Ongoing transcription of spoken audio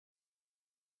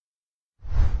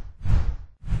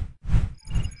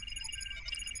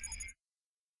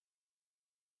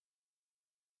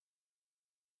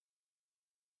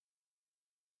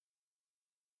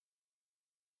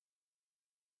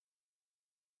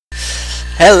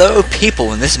Hello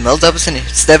people, and this is Meltdown,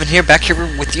 it's Devin here, back here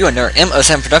with you under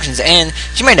MO7 Productions, and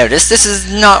as you may notice, this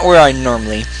is not where I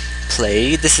normally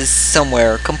play. This is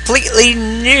somewhere completely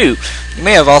new. You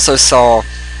may have also saw, I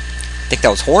think that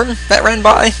was Horn that ran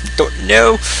by, don't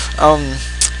know.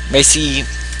 May see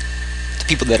the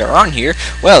people that are on here.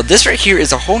 Well, this right here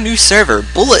is a whole new server.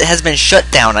 Bullet has been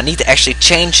shut down. I need to actually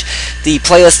change the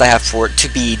playlist I have for it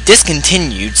to be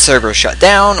discontinued, server shut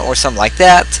down, or something like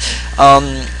that.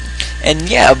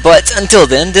 And yeah, but until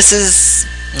then, this is...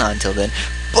 not until then,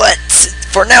 but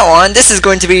for now on, this is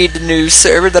going to be the new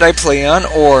server that I play on,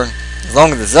 or as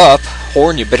long as it's up,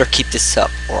 Horn, you better keep this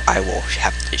up, or I will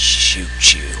have to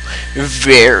shoot you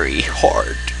very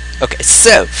hard. Okay,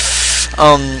 so,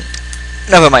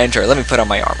 enough of my intro, let me put on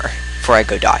my armor before I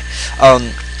go die.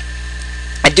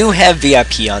 I do have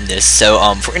VIP on this,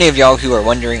 so, for any of y'all who are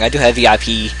wondering, I do have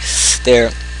VIP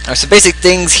there. There's some basic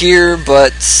things here,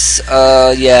 but,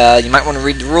 yeah, you might want to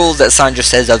read the rules. That sign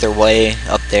just says other way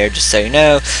up there, just so you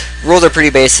know. Rules are pretty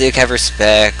basic, have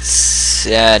respect,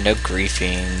 yeah, no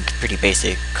griefing, pretty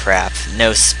basic crap.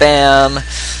 No spam.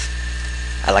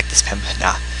 I like the spam,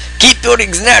 nah. Keep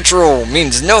buildings natural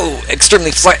means no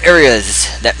extremely flat areas.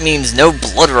 That means no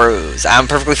blood rows. I'm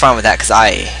perfectly fine with that, because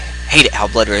I hate it how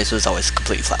blood rows was always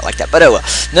completely flat like that. But oh well.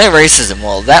 No racism,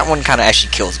 well, that one kind of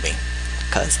actually kills me,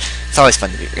 because it's always fun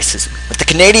to be racism. With the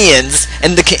Canadians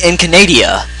and in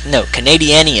Canada. No,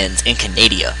 Canadianians in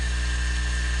Canada.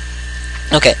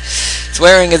 Okay.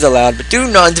 Swearing is allowed, but do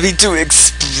not be too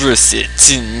explicit.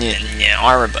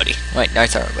 Everybody. Wait,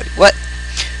 nice everybody. What?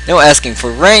 No asking for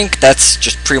rank. That's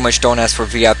just pretty much don't ask for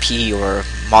VIP or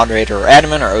moderator or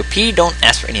admin or OP. Don't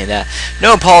ask for any of that.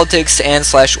 No politics and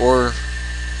 / or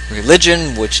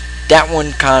religion, which that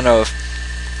one kind of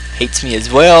hates me as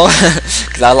well,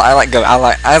 because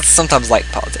I sometimes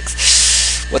like politics.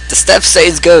 What the step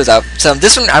says goes. So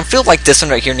this one, I feel like this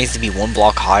one right here needs to be one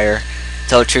block higher, to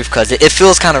tell the truth, because it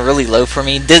feels kind of really low for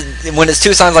me. When it's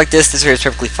two signs like this here is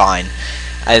perfectly fine.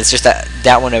 It's just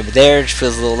that one over there just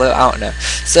feels a little low. I don't know.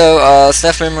 So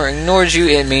staff member ignores you.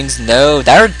 It means no.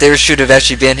 There should have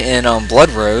actually been in blood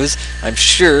rows, I'm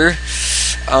sure.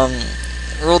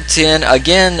 Rule 10,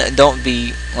 again, don't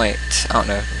be, wait, I don't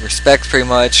know, respect pretty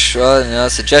much, no,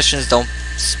 suggestions, don't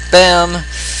spam.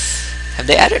 Have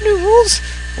they added new rules?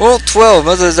 Rule 12,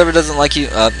 most of the server doesn't like you,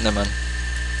 never mind.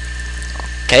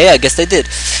 Okay, I guess they did.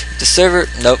 The server,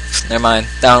 nope, never mind,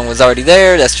 that one was already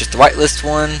there, that's just the whitelist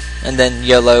one, and then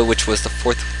yellow, which was the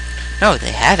fourth, no,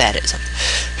 they have added something.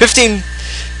 15,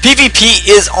 PvP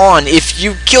is on. If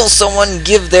you kill someone,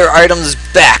 give their items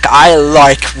back. I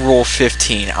like Rule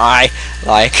 15. I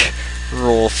like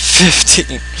Rule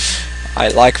 15. I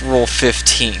like Rule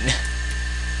 15.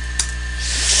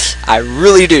 I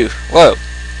really do. Whoa.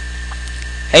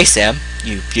 Hey, Sam,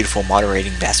 you beautiful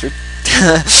moderating bastard.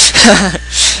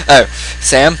 Oh,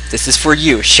 Sam, this is for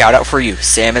you. Shout out for you.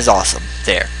 Sam is awesome.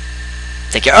 There.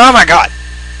 Thank you. Oh my god.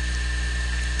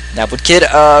 Now, but kid,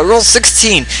 Rule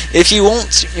 16. If you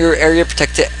want your area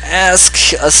protected,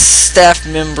 ask a staff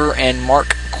member and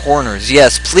mark corners.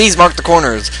 Yes, please mark the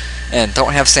corners. And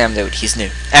don't have Sam do it. He's new.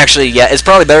 Actually, yeah, it's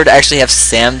probably better to actually have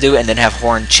Sam do it and then have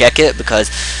Horn check it, because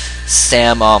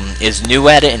Sam is new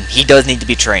at it and he does need to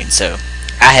be trained. So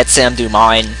I had Sam do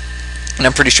mine, and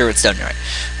I'm pretty sure it's done right.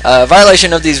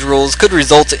 Violation of these rules could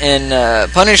result in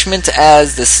punishment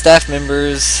as the staff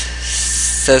members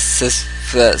sees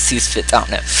fit. I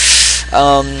don't know.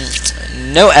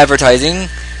 No advertising.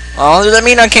 Does that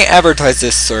mean I can't advertise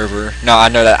this server? No, I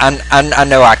know that. I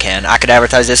know I can. I could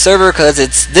advertise this server because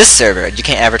it's this server. You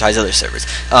can't advertise other servers.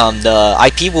 The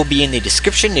IP will be in the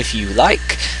description if you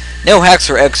like. No hacks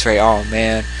or X-ray. Oh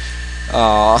man.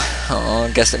 I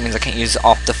guess that means I can't use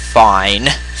off the fine.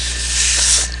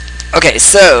 Okay,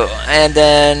 so and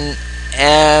then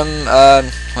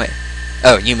wait.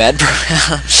 Oh, you mad, bro?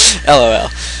 LOL.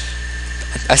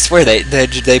 I swear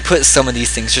they put some of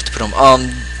these things just to put them.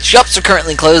 Shops are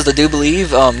currently closed, I do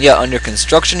believe. Yeah, under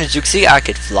construction. As you can see, I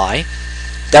could fly.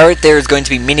 That right there is going to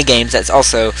be mini games. That's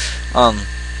also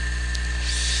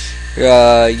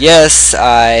yes,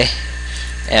 I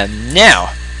am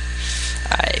now.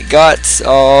 I got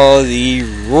all the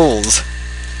rules.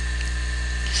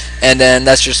 And then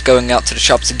that's just going out to the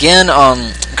shops again.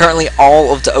 Currently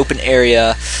all of the open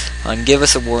area. Give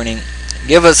us a warning.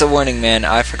 Give us a warning, man.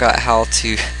 I forgot how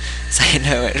to say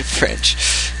no in French.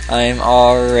 I'm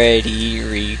already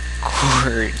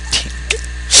recording.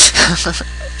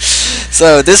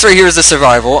 So this right here is the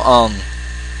survival.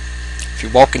 If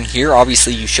you're walking here,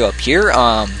 obviously you show up here.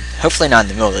 Hopefully not in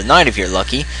the middle of the night if you're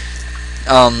lucky.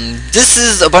 This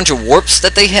is a bunch of warps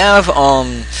that they have.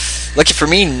 Lucky for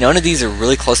me, none of these are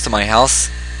really close to my house.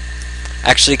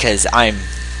 actually, because I'm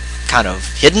kind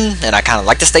of hidden, and I kind of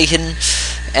like to stay hidden.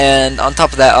 And on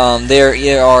top of that,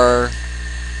 there are,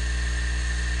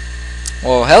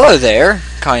 well, hello there,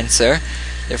 kind sir.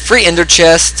 There are free ender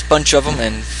chests, bunch of them,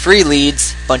 and free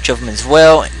leads, bunch of them as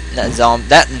well.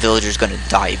 That villager's gonna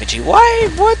die eventually. Why?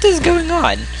 What is going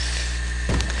on?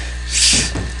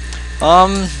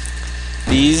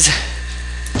 These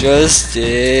just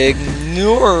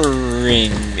ignoring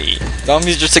me.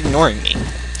 Zombies just ignoring me.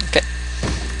 Okay.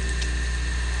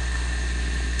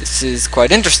 This is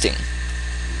quite interesting.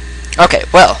 Okay,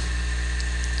 well.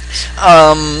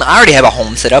 I already have a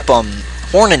home set up.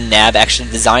 Horn and Nab actually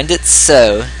designed it,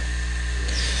 so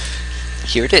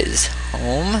here it is.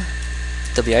 Home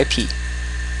WIP.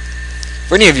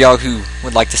 For any of y'all who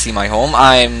would like to see my home,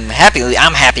 I'm happy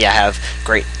I have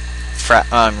great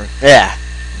I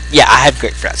have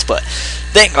great frets, but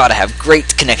thank God I have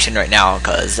great connection right now,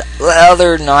 because the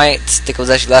other night, I think it was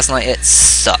actually last night, it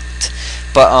sucked.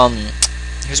 But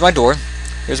here's my door.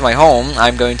 Here's my home.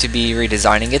 I'm going to be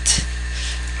redesigning it.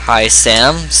 Hi,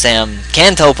 Sam. Sam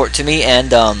can teleport to me, and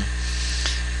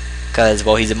because,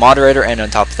 well, he's a moderator, and on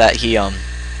top of that, he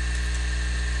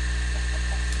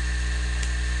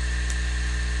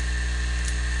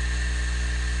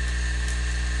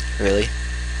really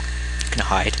can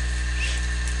hide.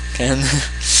 Can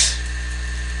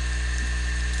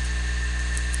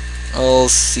I'll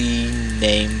see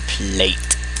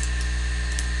nameplate.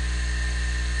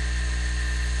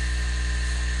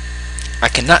 I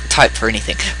cannot type for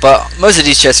anything, but most of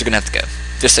these chests are gonna have to go,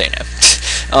 just so you know.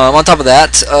 On top of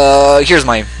that, here's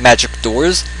my magic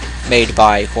doors made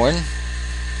by Horn.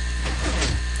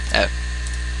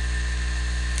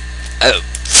 Oh.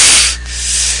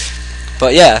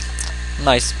 But yeah,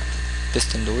 nice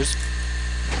piston doors.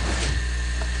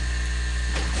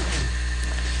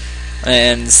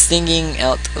 And singing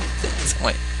out of things.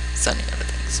 Wait, sending out of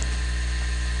things.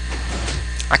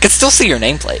 I can still see your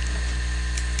nameplate.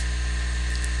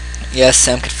 Yes,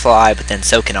 Sam can fly, but then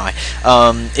so can I.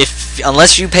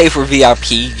 Unless you pay for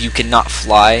VIP, you cannot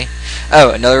fly. Oh,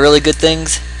 another really good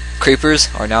things. Creepers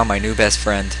are now my new best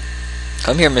friend.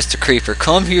 Come here, Mr. Creeper.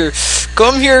 Come here.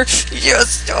 Come here.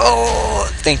 Yes. Oh,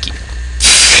 thank you.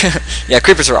 Yeah,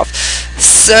 creepers are off.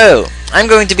 So, I'm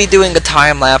going to be doing a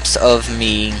time lapse of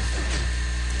me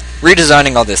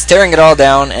redesigning all this, tearing it all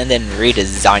down, and then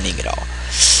redesigning it all.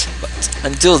 But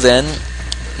until then,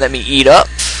 let me eat up.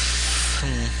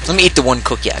 Let me eat the one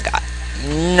cookie I got.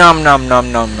 Nom nom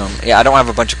nom nom nom. Yeah, I don't have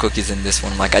a bunch of cookies in this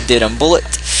one like I did on Bullet,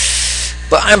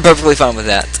 but I'm perfectly fine with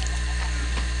that.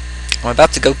 I'm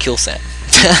about to go kill Sam.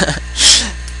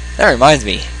 That reminds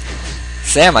me,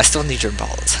 Sam, I still need your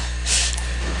balls.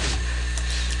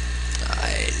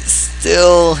 I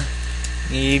still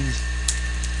need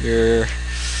your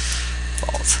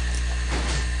balls.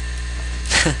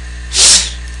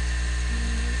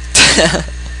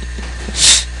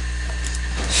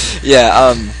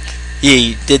 Yeah,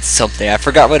 he did something. I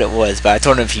forgot what it was, but I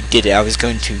told him if he did it, I was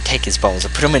going to take his balls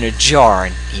and put them in a jar,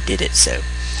 and he did it, so.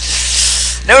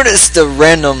 Notice the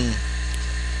random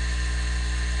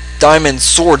diamond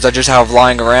swords I just have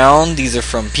lying around. These are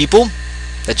from people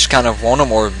that just kind of want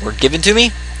them or were given to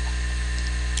me.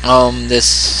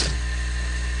 This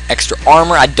extra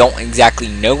armor, I don't exactly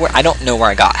know where. I don't know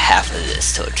where I got half of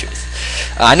this, to tell the truth.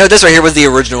 I know this right here was the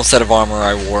original set of armor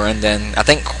I wore, and then I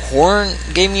think Horn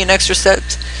gave me an extra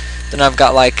set. Then I've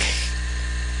got, like,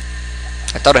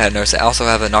 I thought I had no set. I also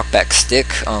have a knockback stick.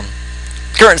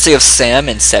 Currency of Sam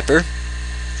and Sepper.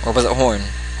 Or was it Horn?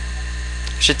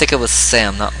 I should think it was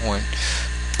Sam, not Horn.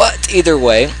 But either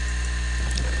way,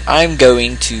 I'm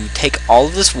going to take all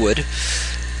of this wood.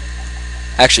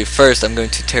 Actually, first I'm going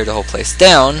to tear the whole place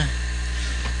down.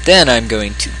 Then I'm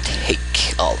going to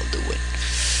take all of the wood.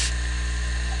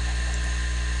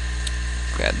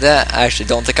 Grab that. I actually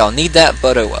don't think I'll need that,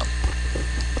 but oh well.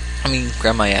 I mean,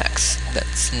 grab my axe.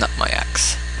 That's not my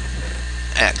axe.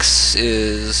 Axe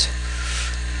is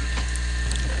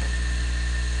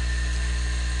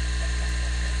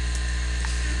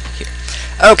here.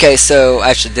 Okay, so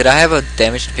actually, did I have a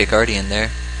damaged pick already in there?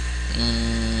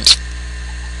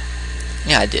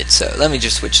 Yeah, I did. So let me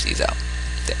just switch these out.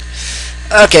 There.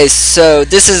 Okay, so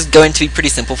this is going to be pretty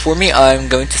simple for me. I'm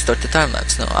going to start the time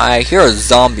lapse now. I hear a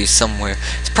zombie somewhere.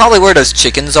 It's probably where those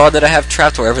chickens are that I have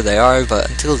trapped, wherever they are. But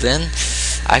until then,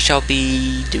 I shall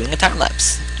be doing a time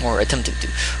lapse, or attempting to.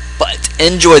 But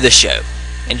enjoy the show.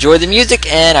 Enjoy the music,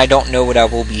 and I don't know what I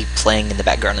will be playing in the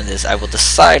background of this. I will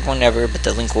decide whenever, but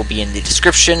the link will be in the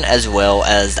description, as well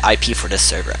as the IP for this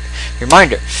server.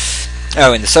 Reminder.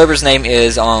 Oh, and the server's name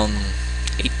is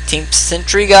 18th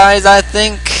century, guys, I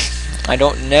think. I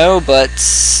don't know, but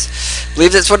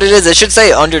believe that's what it is. It should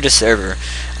say under the server.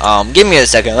 Give me a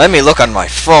second. Let me look on my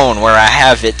phone where I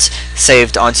have it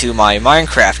saved onto my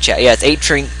Minecraft chat. Yeah, it's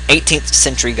 18th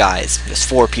century guys. There's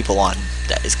 4 people on.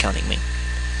 That is counting me.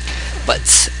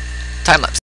 But time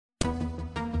lapse.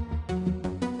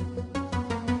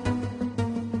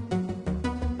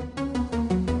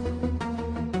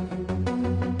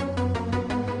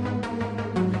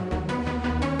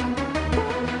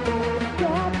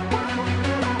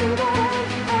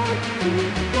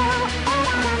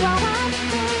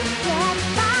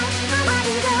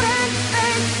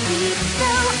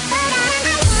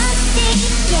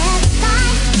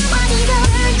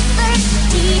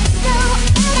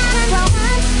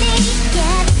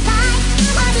 Yeah.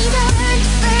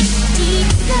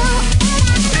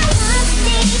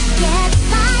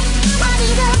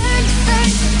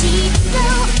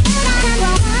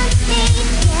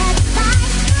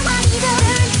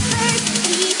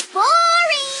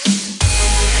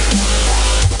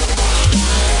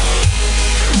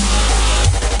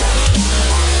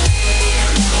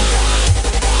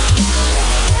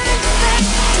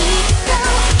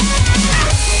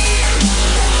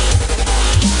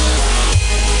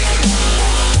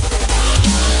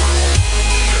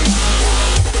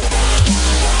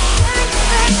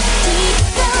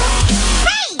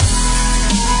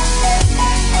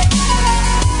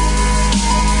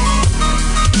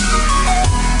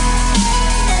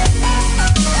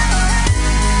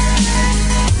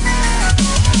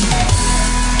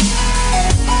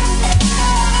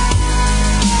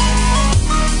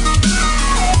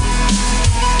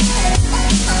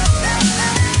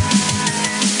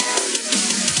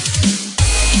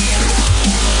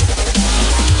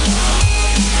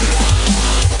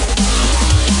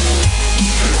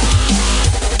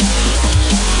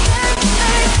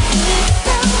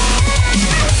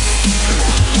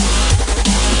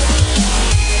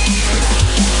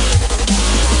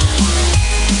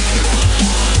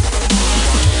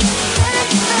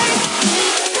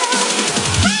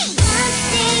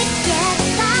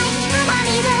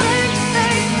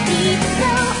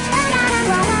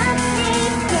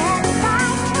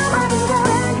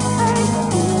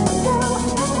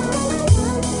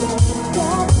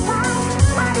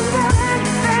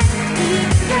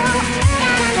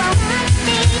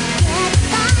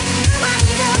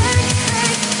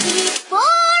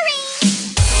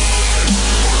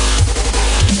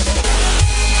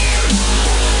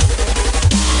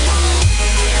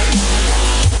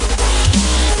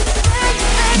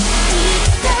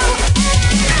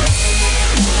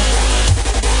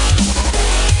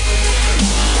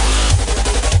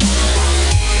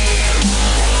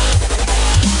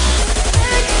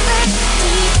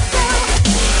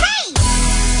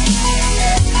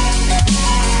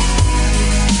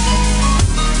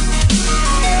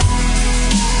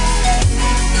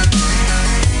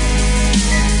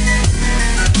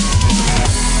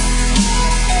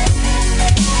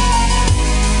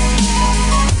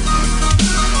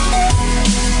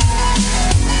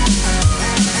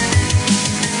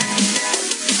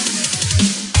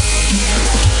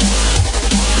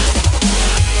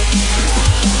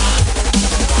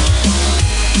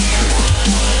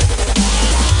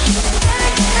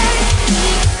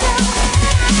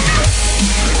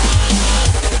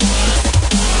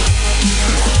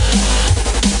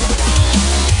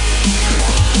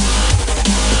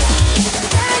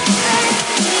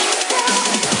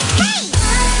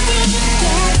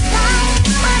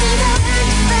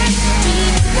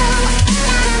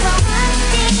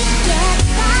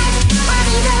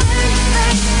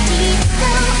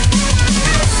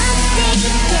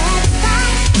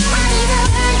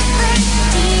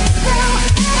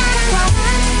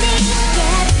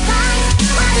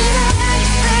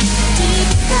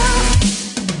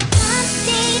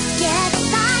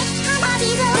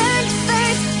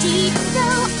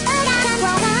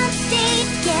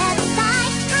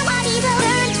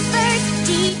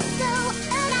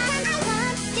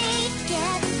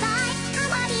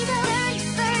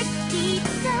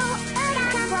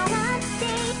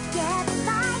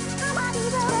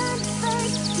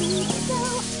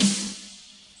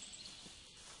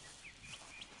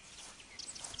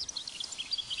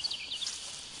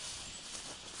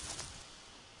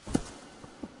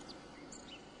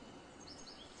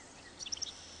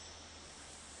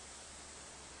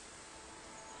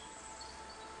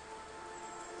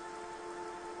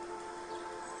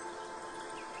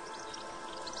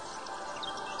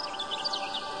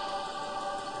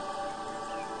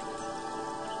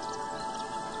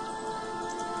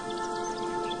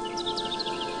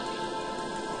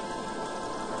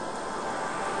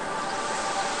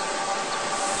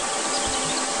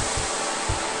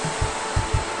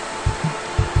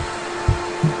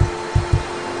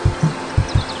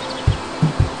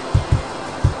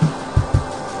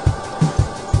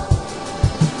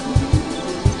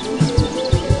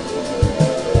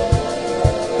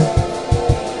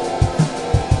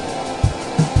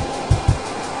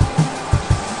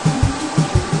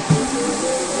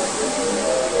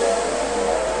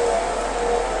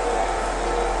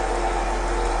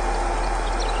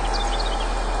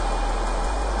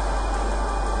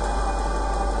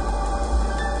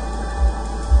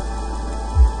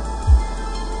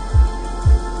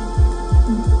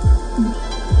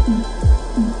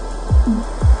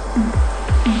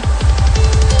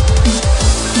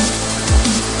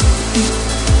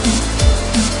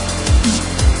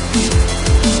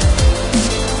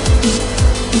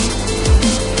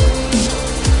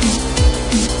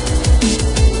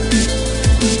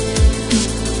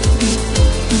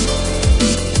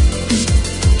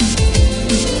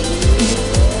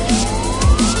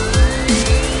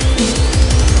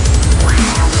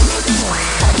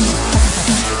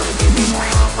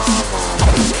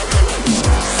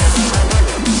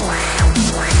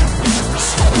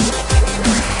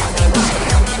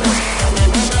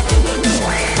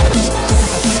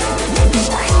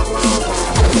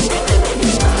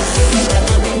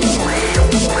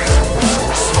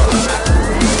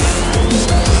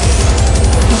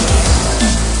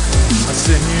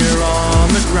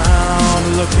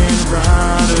 looking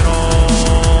right at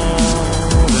all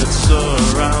that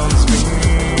surrounds me.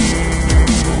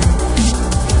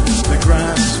 The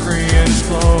grass is free and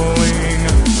flowing,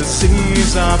 the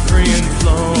seas are free and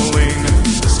flowing,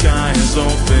 the sky has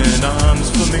open arms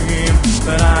for me,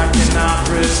 but I cannot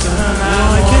return.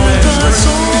 Why can't I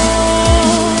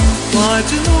soar? Why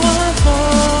do I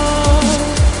fall?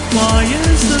 Why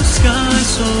is the sky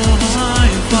so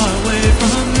high and far away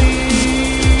from me?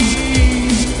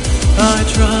 I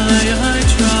try,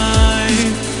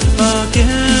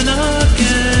 again,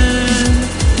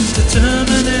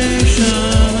 determination.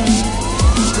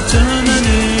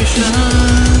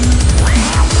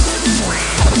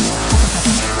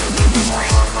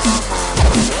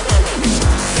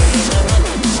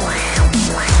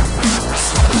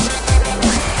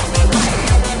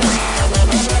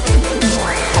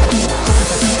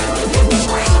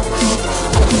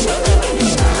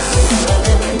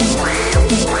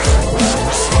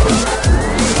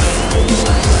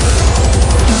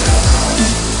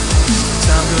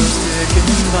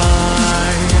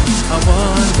 I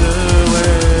wonder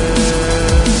where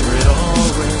it all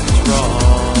went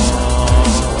wrong.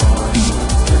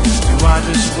 Do I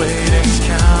just wait and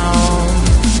count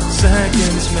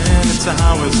seconds, minutes,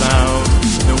 hours out,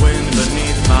 the wind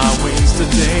beneath my wings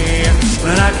today,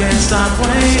 but I can't stop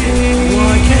waiting.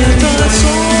 Why can't I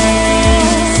soar?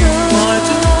 Why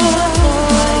do I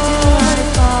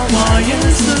fall? Why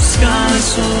is the sky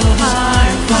so high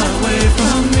and far away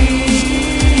from me?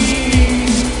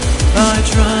 I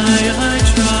try,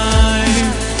 again,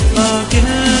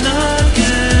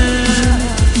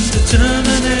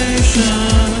 determination.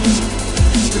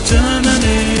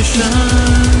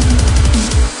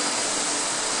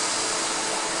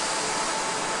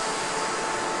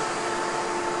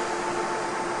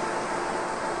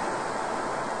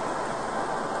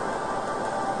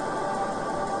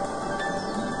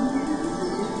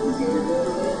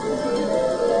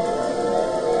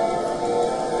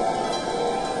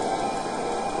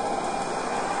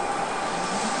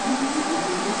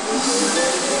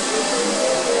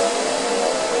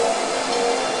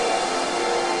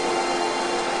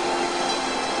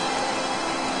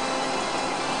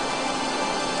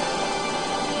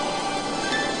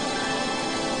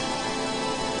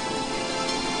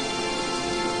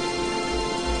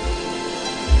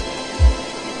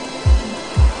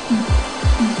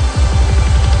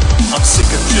 I'm sick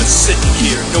of just sitting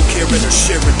here, no caring or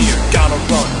sharing here. Gotta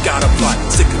run, gotta fly,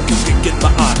 sick of looking in my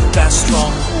eye. Fast,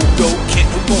 strong, cool, go, can't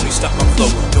no pony stop my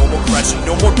flow. No more crashing,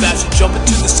 no more bashing, jump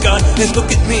into the sky and look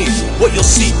at me. What you'll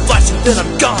see, flashing, then I'm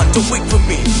gone, don't wait for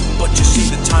me. But you see,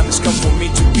 the time has come for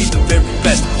me to be the very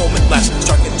best. Moment last,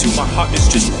 striking to my heart is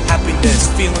just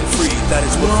happiness, feeling free, that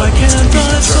is what life needs to be.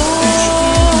 Determination.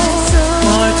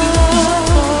 Why do I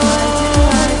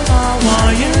fall?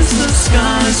 Why is the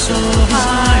sky so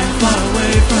high and far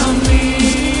away from me?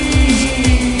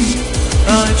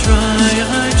 I try,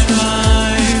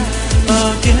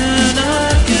 again,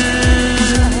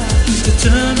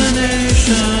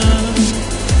 determination.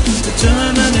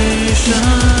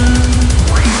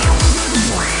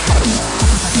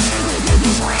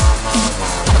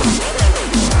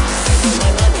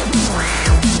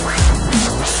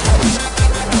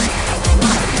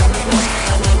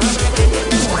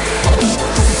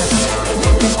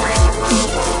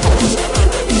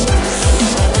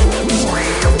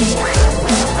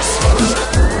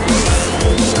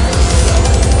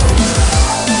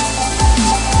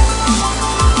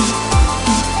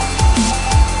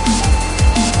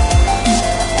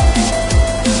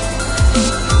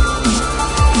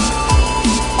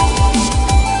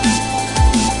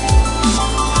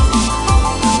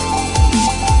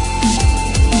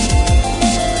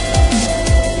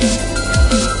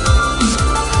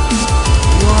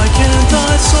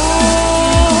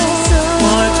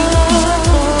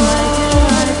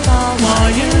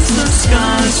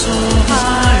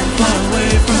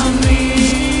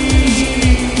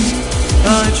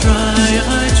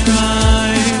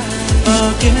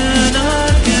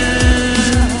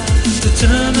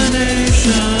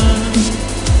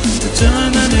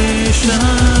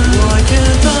 Why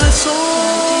can't I soar?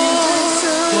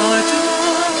 Why do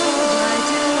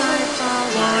I fall?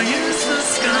 Why is the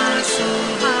sky so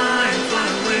high and far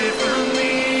away from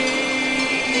me?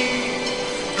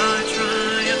 I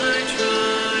try, again,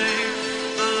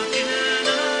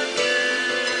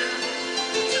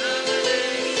 determination.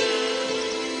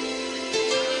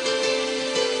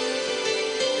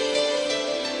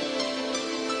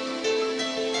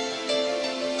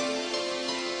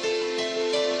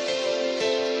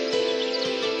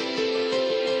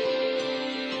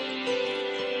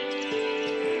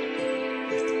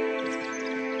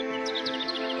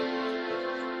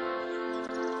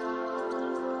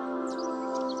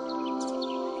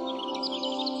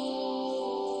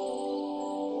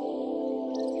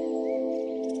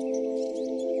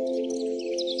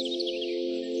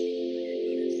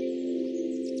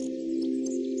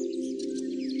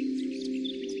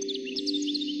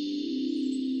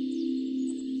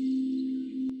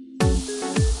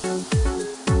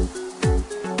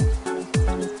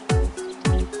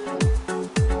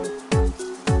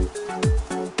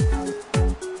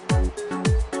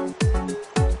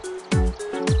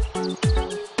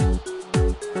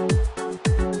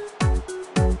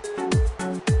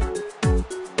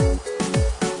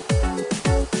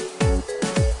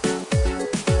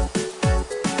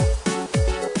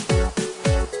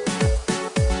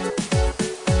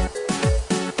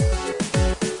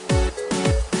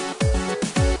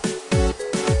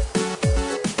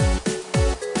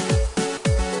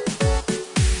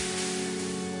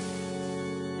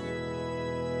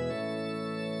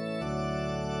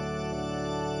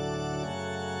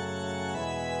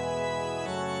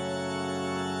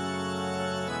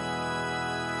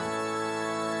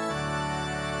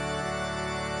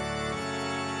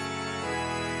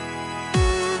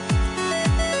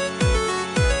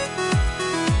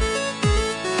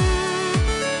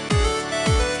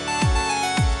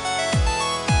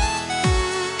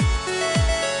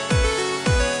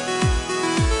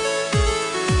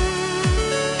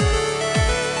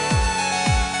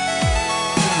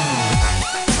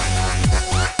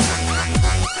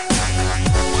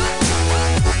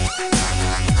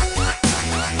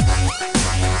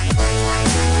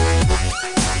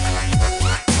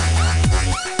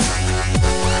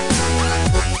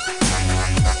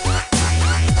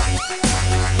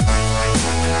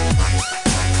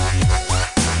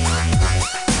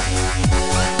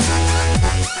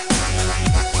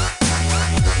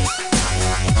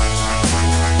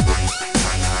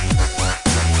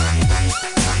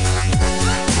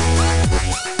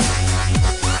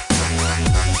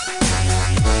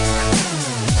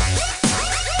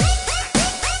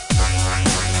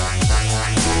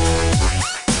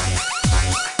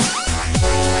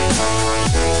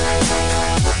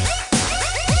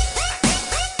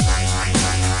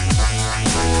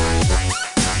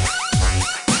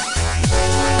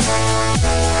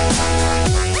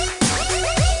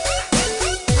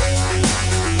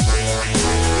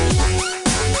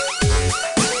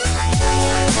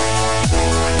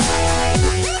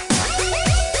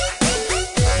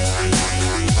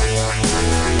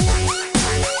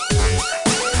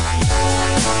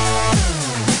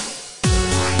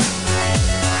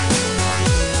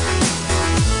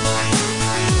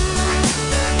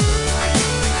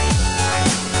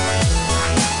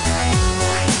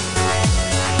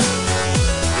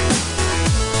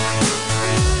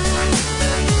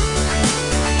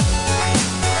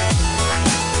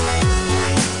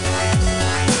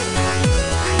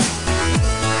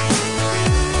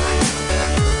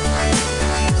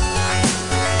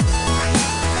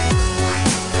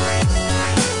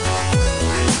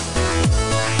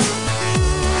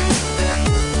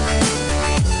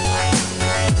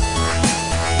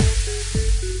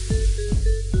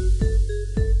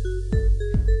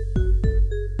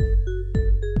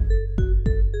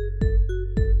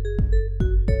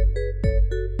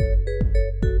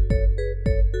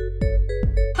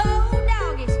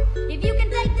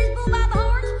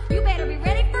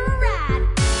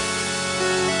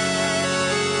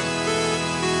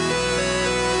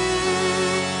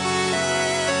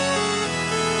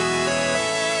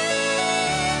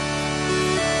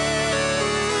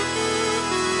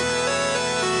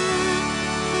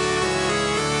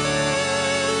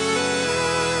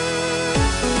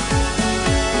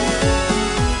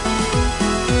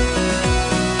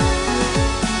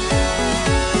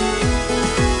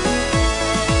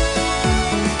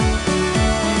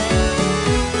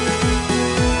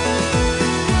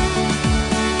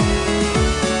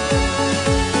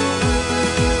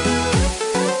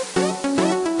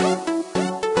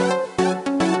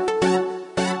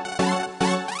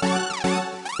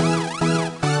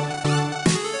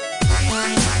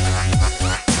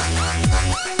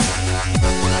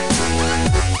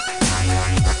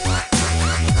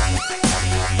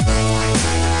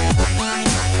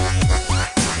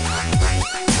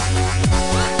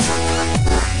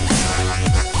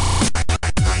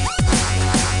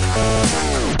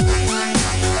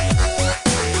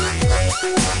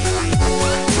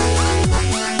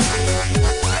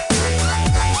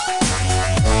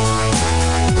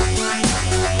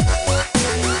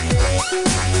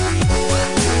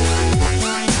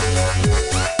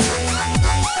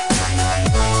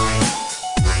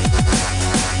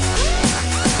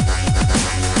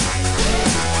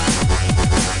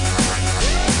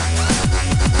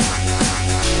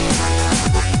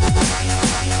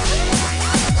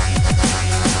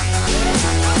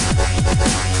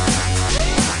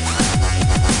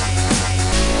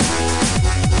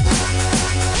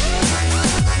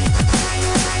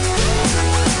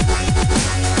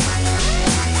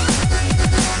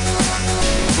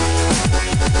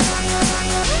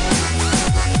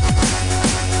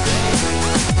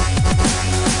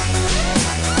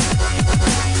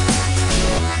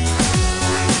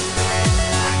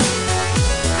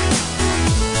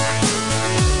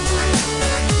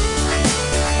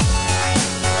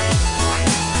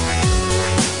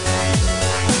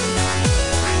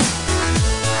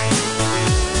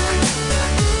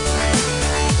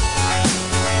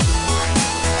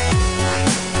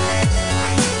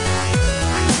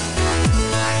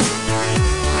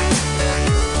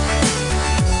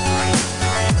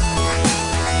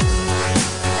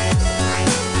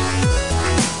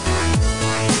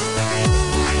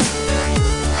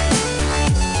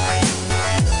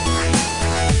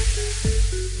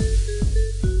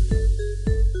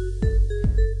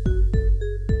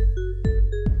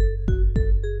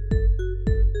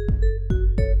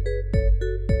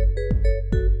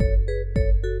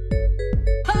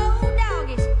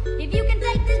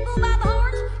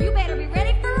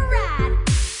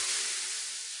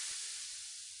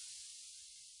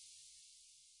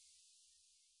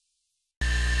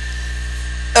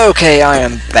 Okay, I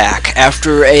am back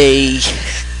after a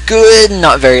good,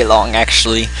 not very long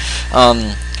actually.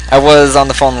 I was on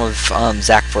the phone with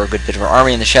Zach for a good bit of our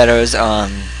Army in the Shadows.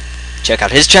 Check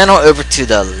out his channel over to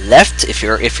the left if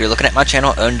you're looking at my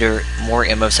channel under more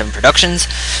MO7 Productions.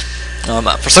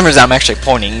 For some reason I'm actually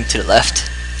pointing to the left.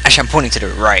 Actually, I'm pointing to the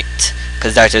right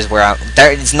because that is where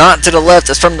it's not to the left.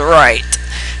 It's from the right.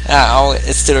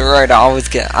 It's to the right.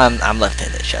 I'm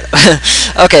left-handed. Shut up.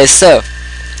 Okay, so.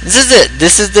 This is it.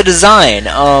 This is the design.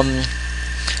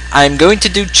 I'm going to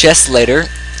do chests later.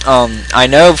 I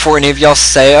know before any of y'all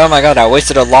say, "Oh my God, I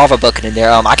wasted a lava bucket in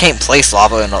there." I can't place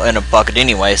lava in a bucket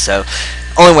anyway, so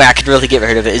only way I could really get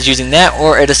rid of it is using that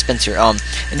or a dispenser. And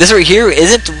this right here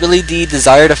isn't really the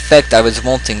desired effect I was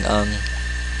wanting.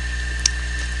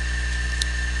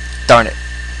 Darn it,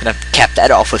 I'm gonna have to cap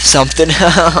that off with something.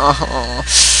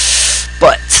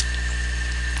 But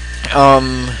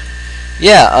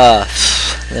yeah.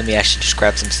 Let me actually just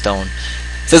grab some stone.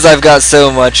 Since I've got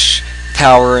so much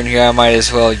power in here, I might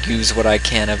as well use what I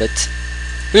can of it.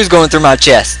 Who's going through my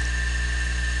chest?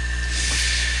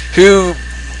 Who?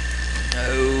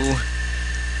 Oh,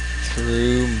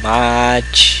 through my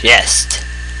chest.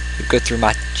 Who go through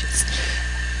my chest?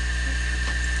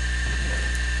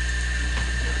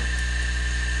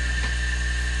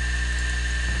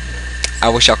 I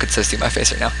wish y'all could so see my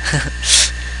face right now.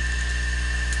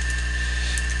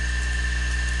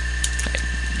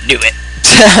 Do it.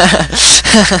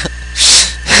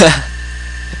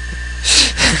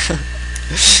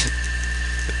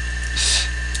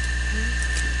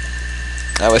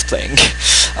 I was playing.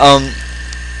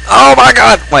 Oh my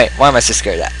God! Wait, why am I so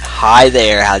scared of that? Hi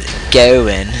there, how's it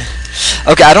going?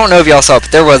 Okay, I don't know if y'all saw it,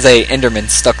 but there was a Enderman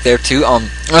stuck there too.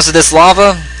 Also this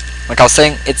lava, like I was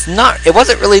saying, it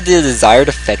wasn't really the desired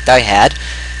effect I had.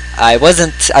 I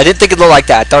didn't think it looked like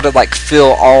that. I thought it'd like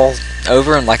fill all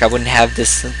over and like I wouldn't have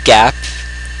this gap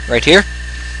right here.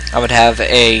 I would have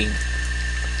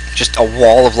just a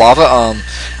wall of lava.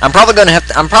 I'm probably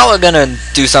gonna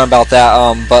do something about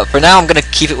that. But for now I'm gonna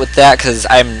keep it with that because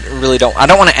I don't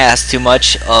want to ask too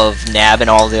much of Nab and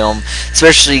all of them,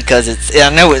 especially because I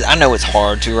know it's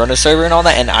hard to run a server and all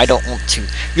that, and I don't want to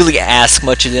really ask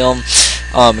much of them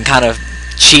and kind of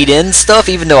cheat in stuff.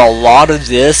 Even though a lot of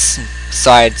this,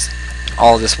 besides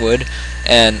all of this wood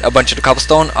and a bunch of the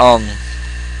cobblestone,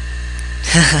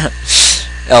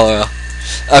 LOL.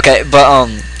 Okay, but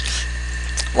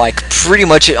like pretty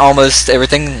much almost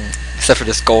everything except for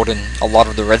this gold and a lot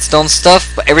of the redstone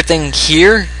stuff, but everything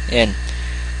here and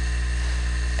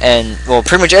well,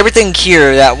 pretty much everything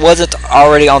here that wasn't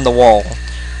already on the wall,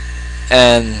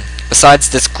 and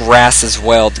besides this grass as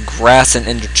well, the grass and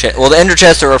ender chest. Well, the ender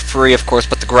chests are free, of course,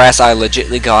 but the grass I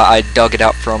legitly got. I dug it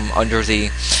out from under the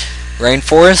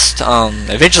rainforest.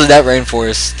 Eventually that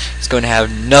rainforest is going to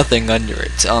have nothing under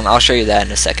it. I'll show you that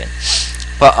in a second.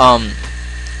 But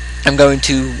I'm going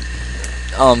to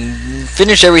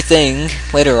finish everything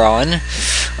later on.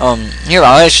 Here,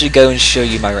 I'll actually go and show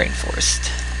you my rainforest.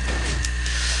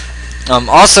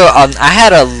 Also, I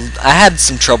had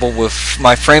some trouble with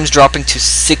my frames dropping to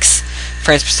 6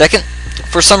 frames per second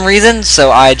for some reason,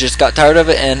 so I just got tired of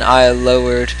it and I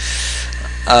lowered.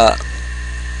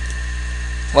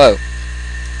 Whoa.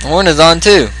 Horn is on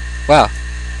too. Wow.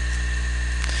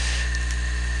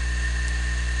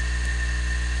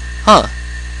 Huh.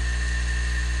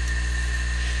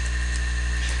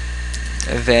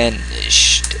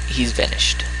 Vanished. He's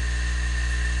vanished.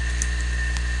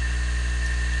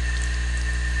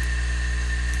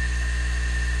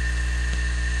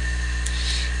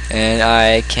 And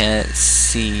I can't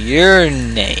see your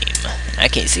name. I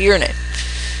can't see your name.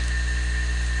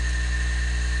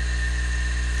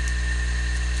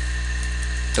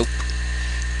 Nope.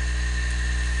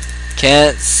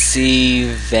 Can't see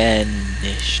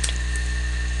vanished.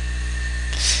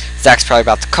 Zach's probably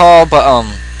about to call, but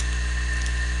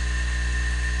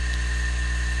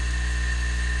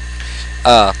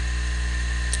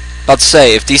about to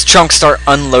say, if these chunks start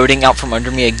unloading out from under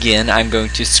me again, I'm going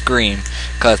to scream.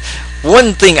 Because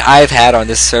one thing I've had on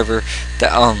this server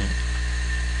that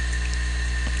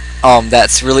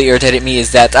that's really irritated me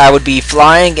is that I would be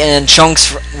flying and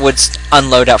chunks would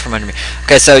unload out from under me.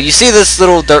 Okay, so you see this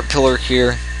little dirt pillar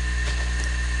here?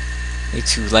 Need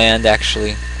to land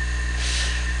actually.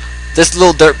 This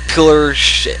little dirt pillar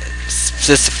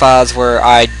specifies where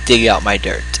I dig out my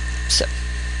dirt. So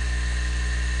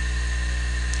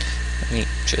let me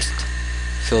just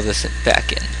fill this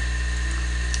back in.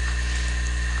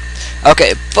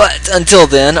 Okay, but until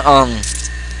then,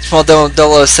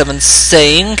 Small007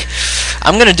 saying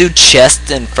I'm gonna do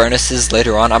chests and furnaces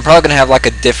later on. I'm probably gonna have like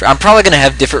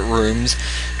different rooms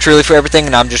truly for everything,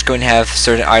 and I'm just going to have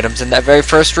certain items in that very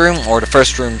first room, or the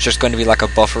first room is just going to be like a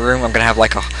buffer room. I'm gonna have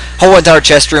like a whole entire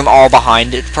chest room all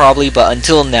behind it probably, but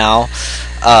until now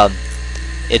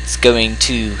it's going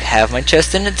to have my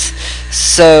chest in it.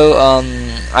 So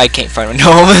I can't find a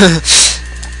home.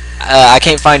 I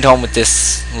can't find home with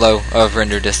this low of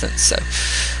render distance. So,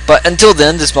 but until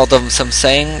then, this Small007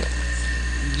 saying,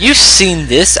 you've seen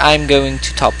this. I'm going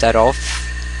to top that off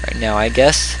right now, I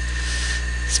guess,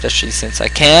 especially since I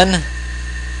can.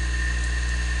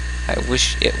 I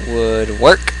wish it would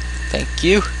work. Thank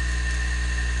you.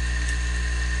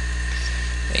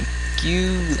 Thank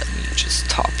you. Let me just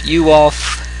top you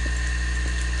off.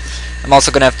 I'm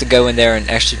also gonna have to go in there and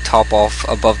actually top off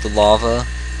above the lava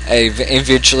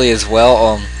eventually as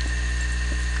well.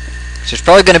 Which is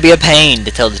probably gonna be a pain,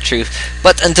 to tell the truth.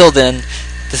 But until then,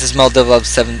 this is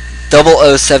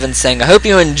Small007 saying I hope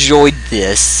you enjoyed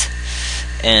this,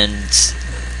 and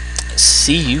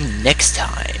see you next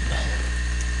time.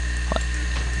 What?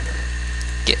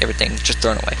 Get everything just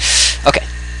thrown away. Okay.